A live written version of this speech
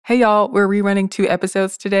Hey y'all, we're rerunning 2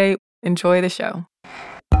 episodes today. Enjoy the show.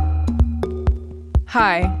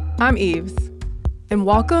 Hi, I'm Eves, and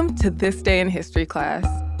welcome to This Day in History class,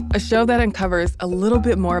 a show that uncovers a little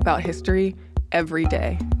bit more about history every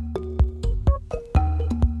day.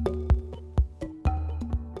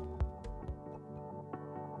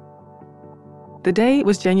 The day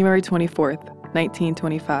was January 24th,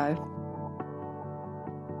 1925.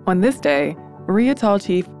 On this day, Maria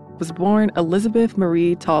Tallchief was born Elizabeth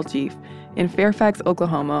Marie Tallchief in Fairfax,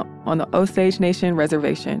 Oklahoma, on the Osage Nation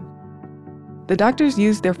Reservation. The doctors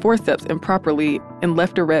used their forceps improperly and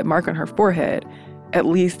left a red mark on her forehead. At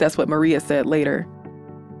least that's what Maria said later.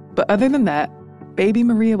 But other than that, baby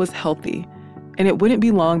Maria was healthy, and it wouldn't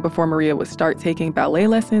be long before Maria would start taking ballet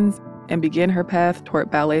lessons and begin her path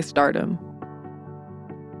toward ballet stardom.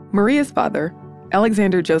 Maria's father,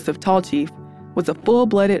 Alexander Joseph Tallchief, was a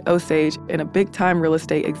full-blooded Osage and a big-time real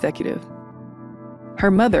estate executive. Her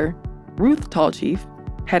mother, Ruth Tallchief,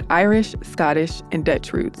 had Irish, Scottish, and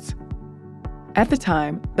Dutch roots. At the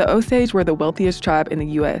time, the Osage were the wealthiest tribe in the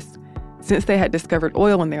U.S., since they had discovered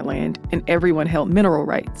oil in their land and everyone held mineral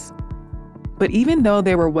rights. But even though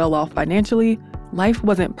they were well off financially, life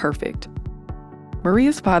wasn't perfect.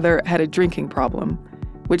 Maria's father had a drinking problem,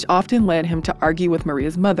 which often led him to argue with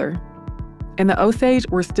Maria's mother. And the Osage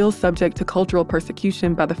were still subject to cultural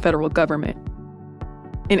persecution by the federal government.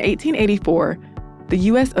 In 1884, the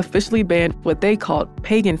U.S. officially banned what they called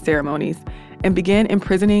pagan ceremonies and began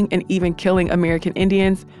imprisoning and even killing American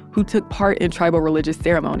Indians who took part in tribal religious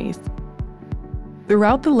ceremonies.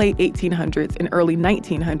 Throughout the late 1800s and early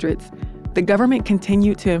 1900s, the government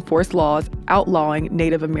continued to enforce laws outlawing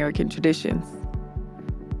Native American traditions.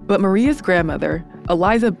 But Maria's grandmother,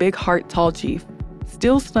 Eliza Big Heart Tallchief,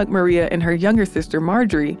 still snuck Maria and her younger sister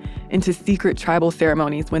Marjorie into secret tribal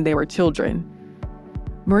ceremonies when they were children.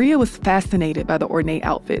 Maria was fascinated by the ornate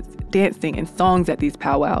outfits, dancing, and songs at these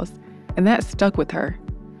powwows, and that stuck with her.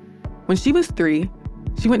 When she was 3,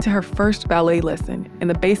 she went to her first ballet lesson in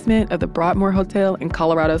the basement of the Broadmoor Hotel in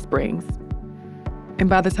Colorado Springs. And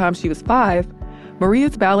by the time she was 5,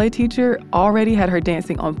 Maria's ballet teacher already had her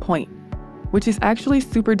dancing on point, which is actually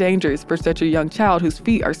super dangerous for such a young child whose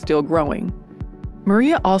feet are still growing.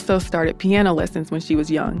 Maria also started piano lessons when she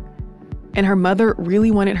was young, and her mother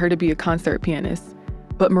really wanted her to be a concert pianist,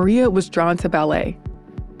 but Maria was drawn to ballet.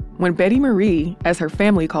 When Betty Marie, as her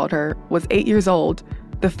family called her, was 8 years old,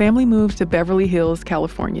 the family moved to Beverly Hills,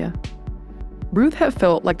 California. Ruth had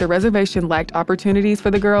felt like the reservation lacked opportunities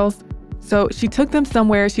for the girls, so she took them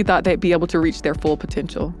somewhere she thought they'd be able to reach their full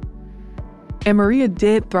potential. And Maria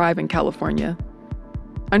did thrive in California.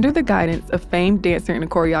 Under the guidance of famed dancer and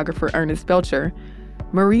choreographer Ernest Belcher,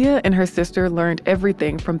 Maria and her sister learned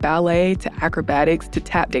everything from ballet to acrobatics to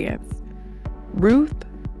tap dance. Ruth,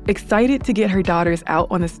 excited to get her daughters out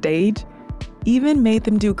on the stage, even made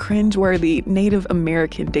them do cringeworthy Native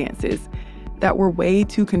American dances that were way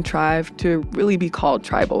too contrived to really be called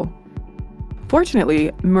tribal.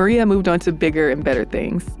 Fortunately, Maria moved on to bigger and better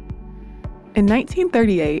things. In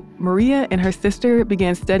 1938, Maria and her sister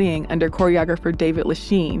began studying under choreographer David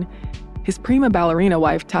Lachine, his prima ballerina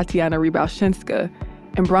wife Tatiana Rybaszynska,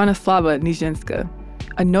 and Bronislava Nijinská,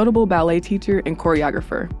 a notable ballet teacher and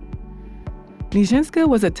choreographer. Nijinská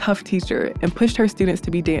was a tough teacher and pushed her students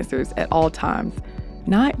to be dancers at all times,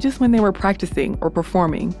 not just when they were practicing or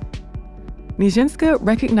performing. Nijinská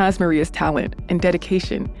recognized Maria's talent and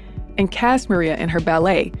dedication and cast Maria in her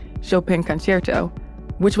ballet, Chopin Concerto,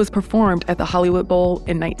 which was performed at the Hollywood Bowl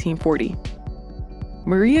in 1940.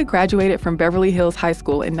 Maria graduated from Beverly Hills High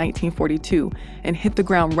School in 1942 and hit the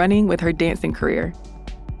ground running with her dancing career.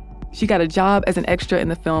 She got a job as an extra in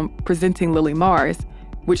the film Presenting Lily Mars,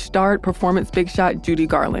 which starred performance big shot Judy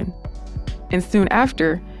Garland. And soon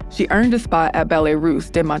after, she earned a spot at Ballet Russe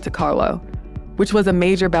de Monte Carlo, which was a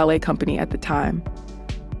major ballet company at the time.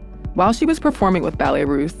 While she was performing with Ballet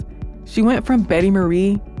Russe, she went from Betty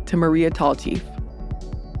Marie to Maria Tallchief.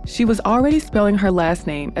 She was already spelling her last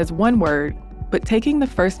name as one word, but taking the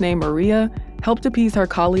first name Maria helped appease her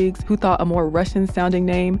colleagues who thought a more Russian-sounding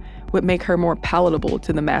name would make her more palatable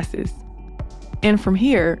to the masses. And from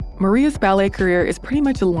here, Maria's ballet career is pretty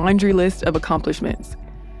much a laundry list of accomplishments.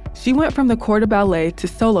 She went from the corps de ballet to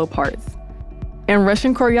solo parts. And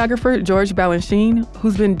Russian choreographer George Balanchine,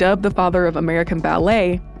 who's been dubbed the father of American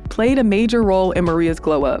ballet, played a major role in Maria's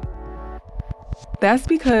glow up. That's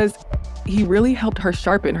because he really helped her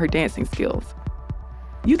sharpen her dancing skills.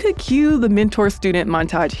 You could cue the mentor-student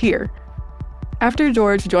montage here. After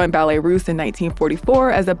George joined Ballet Russe in 1944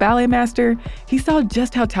 as a ballet master, he saw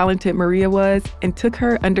just how talented Maria was and took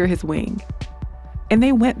her under his wing. And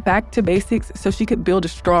they went back to basics so she could build a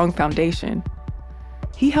strong foundation.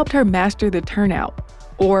 He helped her master the turnout,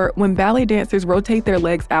 or when ballet dancers rotate their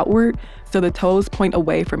legs outward so the toes point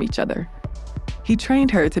away from each other. He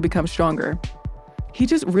trained her to become stronger. He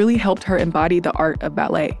just really helped her embody the art of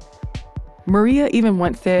ballet. Maria even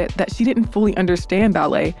once said that she didn't fully understand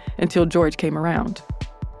ballet until George came around.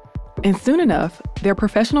 And soon enough, their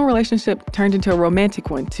professional relationship turned into a romantic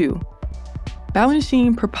one, too.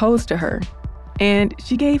 Balanchine proposed to her, and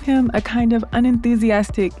she gave him a kind of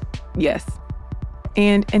unenthusiastic yes.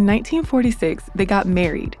 And in 1946, they got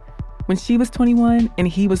married when she was 21 and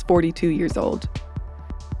he was 42 years old.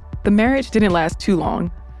 The marriage didn't last too long,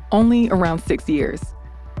 only around 6 years.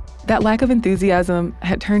 That lack of enthusiasm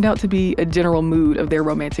had turned out to be a general mood of their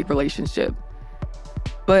romantic relationship.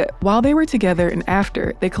 But while they were together and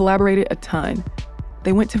after, they collaborated a ton.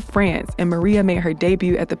 They went to France, and Maria made her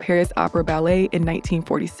debut at the Paris Opera Ballet in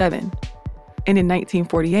 1947. And in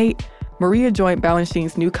 1948, Maria joined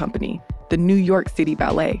Balanchine's new company, the New York City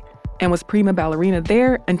Ballet, and was prima ballerina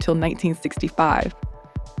there until 1965.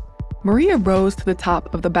 Maria rose to the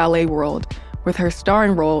top of the ballet world with her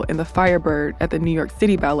starring role in The Firebird at the New York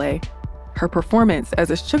City Ballet, her performance as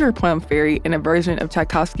a sugar plum fairy in a version of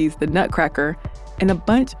Tchaikovsky's The Nutcracker, and a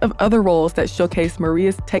bunch of other roles that showcased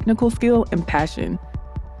Maria's technical skill and passion.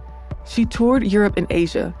 She toured Europe and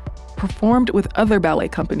Asia, performed with other ballet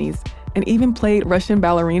companies, and even played Russian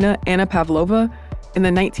ballerina Anna Pavlova in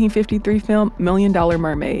the 1953 film Million Dollar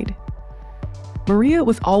Mermaid. Maria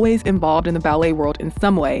was always involved in the ballet world in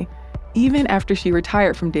some way, even after she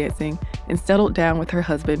retired from dancing and settled down with her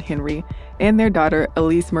husband, Henry, and their daughter,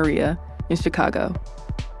 Elise Maria, in Chicago.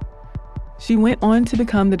 She went on to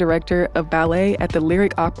become the director of ballet at the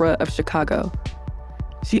Lyric Opera of Chicago.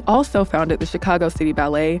 She also founded the Chicago City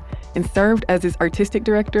Ballet and served as its artistic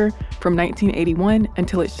director from 1981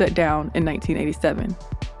 until it shut down in 1987.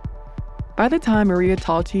 By the time Maria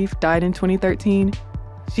Tallchief died in 2013,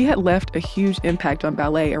 she had left a huge impact on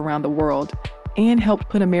ballet around the world and helped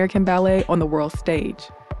put American ballet on the world stage.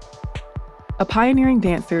 A pioneering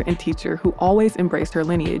dancer and teacher who always embraced her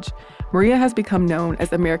lineage, Maria has become known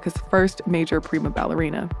as America's first major prima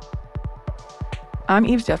ballerina. I'm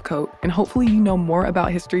Eve Jeffcoat, and hopefully you know more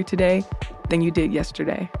about history today than you did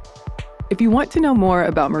yesterday. If you want to know more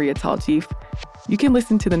about Maria Tallchief, you can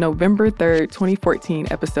listen to the November 3rd, 2014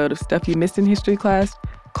 episode of Stuff You Missed in History Class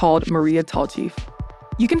called Maria Tallchief.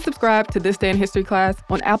 You can subscribe to This Day in History Class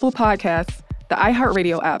on Apple Podcasts, the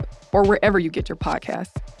iHeartRadio app, or wherever you get your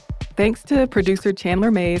podcasts. Thanks to producer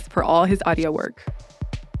Chandler Mays for all his audio work.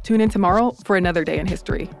 Tune in tomorrow for another day in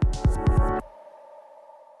history.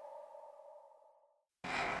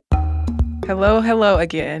 Hello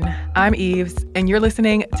again. I'm Eves, and you're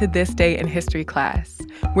listening to This Day in History Class,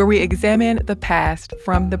 where we examine the past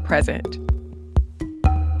from the present.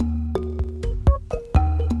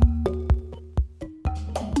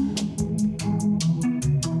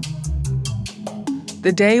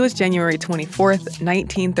 The day was January 24th,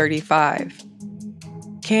 1935.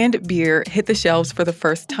 Canned beer hit the shelves for the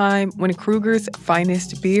first time when Krueger's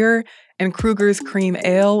Finest Beer and Krueger's Cream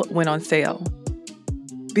Ale went on sale.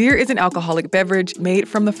 Beer is an alcoholic beverage made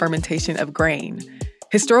from the fermentation of grain.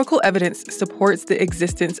 Historical evidence supports the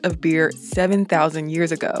existence of beer 7,000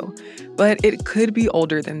 years ago, but it could be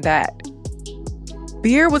older than that.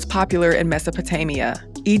 Beer was popular in Mesopotamia,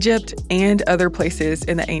 Egypt, and other places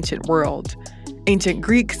in the ancient world. Ancient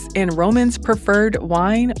Greeks and Romans preferred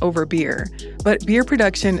wine over beer, but beer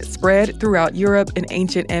production spread throughout Europe in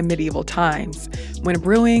ancient and medieval times, when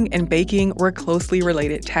brewing and baking were closely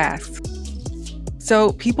related tasks.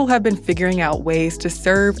 So people have been figuring out ways to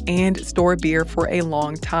serve and store beer for a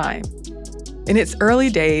long time. In its early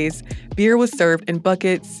days, beer was served in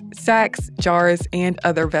buckets, sacks, jars, and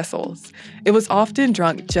other vessels. It was often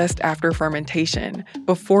drunk just after fermentation,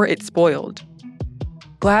 before it spoiled.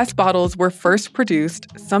 Glass bottles were first produced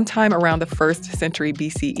sometime around the 1st century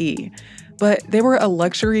BCE, but they were a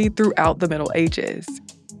luxury throughout the Middle Ages.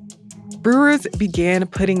 Brewers began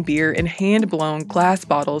putting beer in hand-blown glass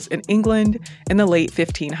bottles in England in the late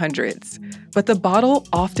 1500s, but the bottle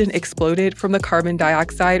often exploded from the carbon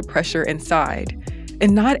dioxide pressure inside,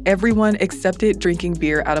 and not everyone accepted drinking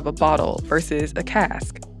beer out of a bottle versus a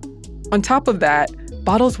cask. On top of that,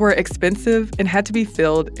 bottles were expensive and had to be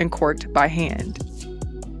filled and corked by hand.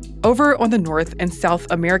 Over on the North and South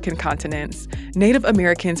American continents, Native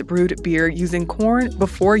Americans brewed beer using corn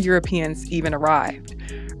before Europeans even arrived.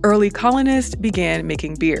 Early colonists began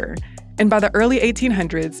making beer, and by the early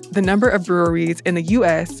 1800s, the number of breweries in the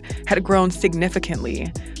U.S. had grown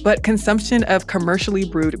significantly, but consumption of commercially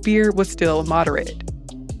brewed beer was still moderate.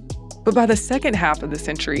 But by the second half of the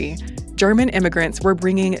century, German immigrants were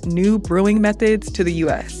bringing new brewing methods to the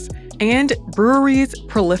U.S., And breweries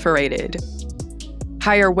proliferated.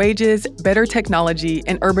 Higher wages, better technology,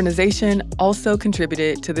 and urbanization also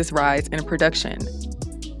contributed to this rise in production.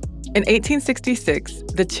 In 1866,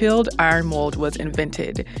 the chilled iron mold was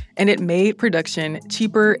invented, and it made production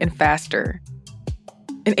cheaper and faster.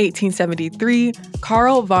 In 1873,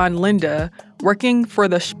 Karl von Linde, working for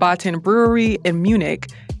the Spaten Brewery in Munich,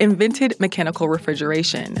 invented mechanical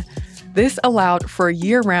refrigeration. This allowed for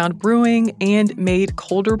year-round brewing and made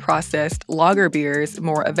colder processed lager beers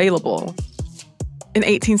more available. In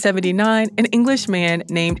 1879, an Englishman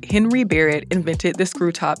named Henry Barrett invented the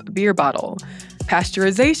screw-top beer bottle.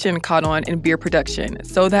 Pasteurization caught on in beer production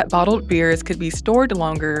so that bottled beers could be stored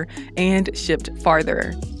longer and shipped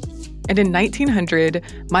farther. And in 1900,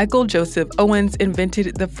 Michael Joseph Owens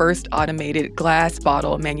invented the first automated glass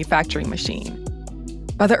bottle manufacturing machine.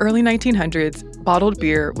 By the early 1900s, bottled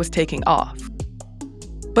beer was taking off.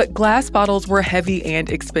 But glass bottles were heavy and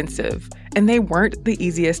expensive, and they weren't the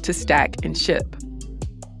easiest to stack and ship.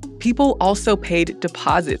 People also paid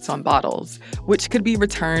deposits on bottles, which could be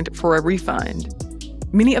returned for a refund.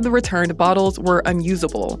 Many of the returned bottles were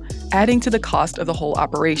unusable, adding to the cost of the whole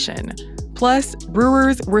operation. Plus,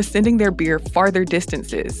 brewers were sending their beer farther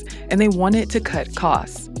distances, and they wanted to cut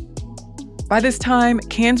costs. By this time,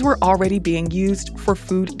 cans were already being used for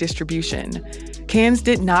food distribution. Cans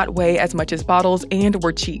did not weigh as much as bottles and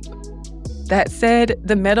were cheap. That said,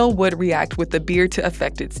 the metal would react with the beer to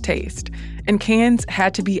affect its taste, and cans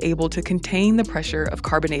had to be able to contain the pressure of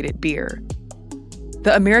carbonated beer.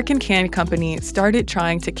 The American Can Company started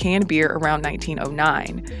trying to can beer around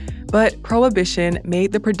 1909, but Prohibition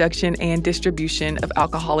made the production and distribution of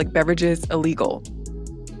alcoholic beverages illegal.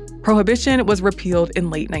 Prohibition was repealed in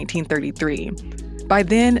late 1933. By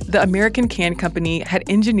then, the American Can Company had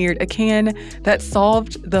engineered a can that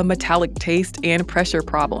solved the metallic taste and pressure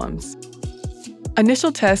problems.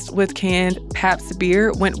 Initial tests with canned Pabst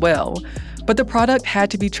beer went well, but the product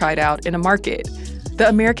had to be tried out in a market. The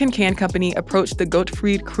American Can Company approached the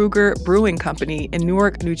Gottfried Krueger Brewing Company in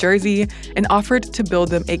Newark, New Jersey, and offered to build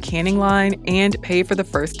them a canning line and pay for the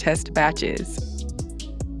first test batches.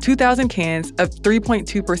 2,000 cans of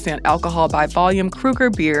 3.2% alcohol by volume Krueger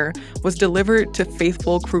beer was delivered to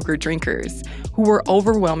faithful Krueger drinkers, who were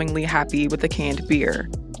overwhelmingly happy with the canned beer.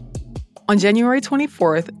 On January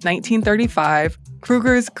 24, 1935,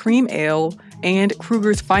 Krueger's Cream Ale and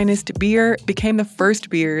Krueger's Finest Beer became the first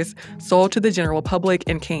beers sold to the general public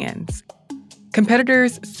in cans.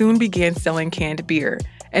 Competitors soon began selling canned beer,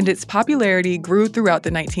 and its popularity grew throughout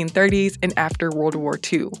the 1930s and after World War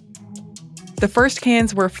II. The first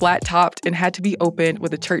cans were flat-topped and had to be opened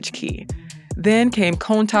with a church key. Then came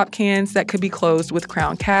cone-top cans that could be closed with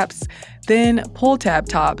crown caps, then pull-tab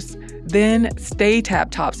tops, then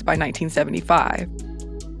stay-tab tops by 1975.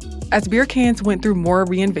 As beer cans went through more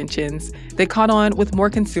reinventions, they caught on with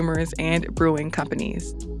more consumers and brewing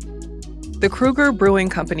companies. The Krueger Brewing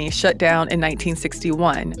Company shut down in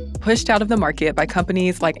 1961, pushed out of the market by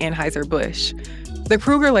companies like Anheuser-Busch. The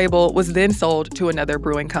Krueger label was then sold to another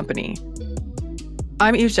brewing company.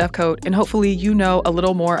 I'm Eve Jeffcoat, and hopefully you know a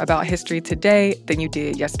little more about history today than you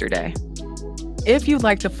did yesterday. If you'd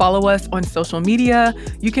like to follow us on social media,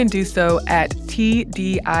 you can do so at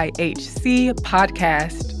TDIHC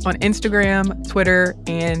Podcast on Instagram, Twitter,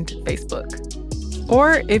 and Facebook.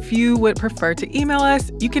 Or if you would prefer to email us,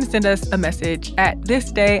 you can send us a message at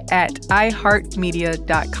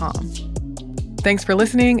thisday@iheartmedia.com. Thanks for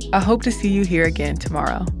listening. I hope to see you here again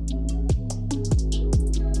tomorrow.